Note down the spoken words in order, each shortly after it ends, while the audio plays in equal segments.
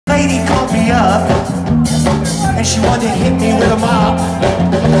lady called me up, and she wanted to hit me with a mop.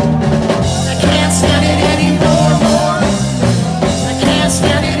 I can't stand it anymore, more. I can't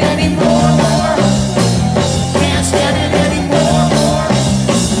stand it anymore, more. Can't stand it anymore, more.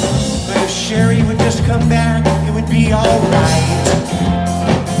 But if Sherry would just come back, it would be alright.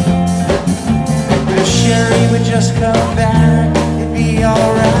 But if Sherry would just come back, it'd be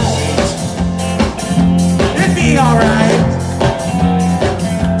alright. It'd be alright.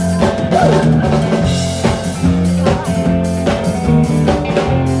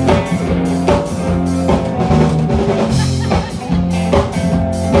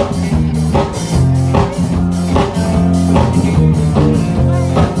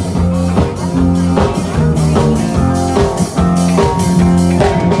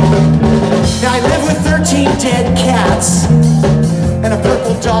 Dead cats and a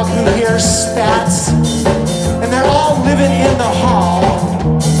purple dog who hears spats, and they're all living in the hall,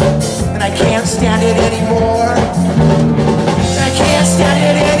 and I can't stand it anymore. I can't stand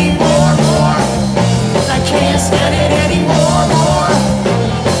it anymore, more. I can't stand it anymore, more.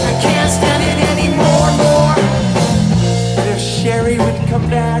 I can't stand it anymore, more. But if Sherry would come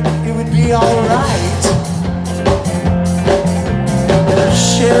back, it would be alright. If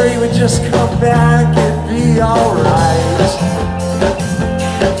Sherry would just come back, it'd be alright.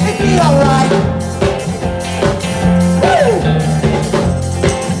 It'd be alright.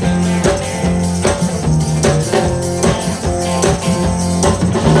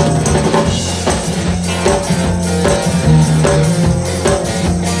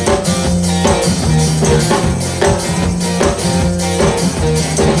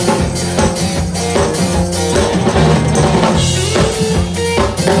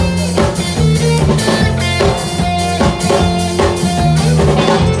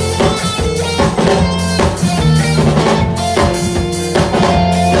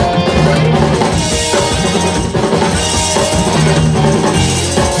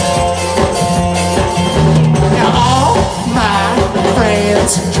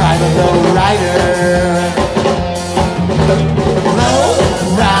 Try the low rider,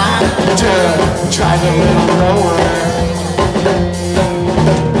 try the little lower.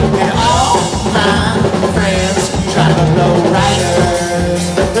 And all my friends try the low riders.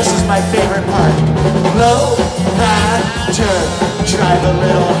 This is my favorite part. Low rider, try the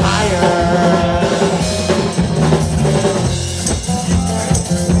little higher.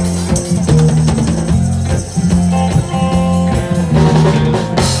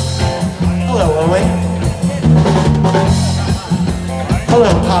 Hello,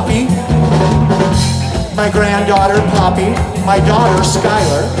 Poppy. My granddaughter, Poppy. My daughter,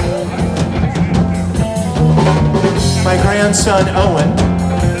 Skylar. My grandson, Owen.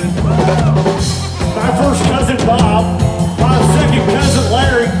 My first cousin, Bob. My second cousin,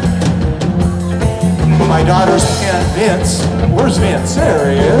 Larry. My daughter's Aunt Vince. Where's Vince? There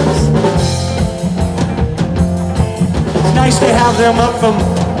he is. It's nice to have them up from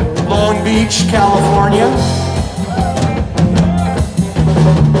Long Beach, California.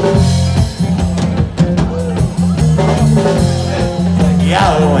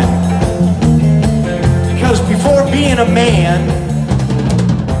 Yeah, Owen. Because before being a man,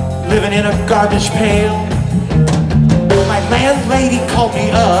 living in a garbage pail, my landlady called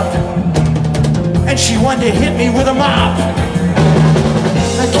me up, and she wanted to hit me with a mop.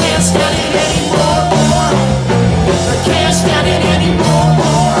 I can't stand it anymore, more. I can't stand it anymore,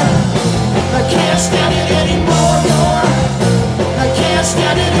 more.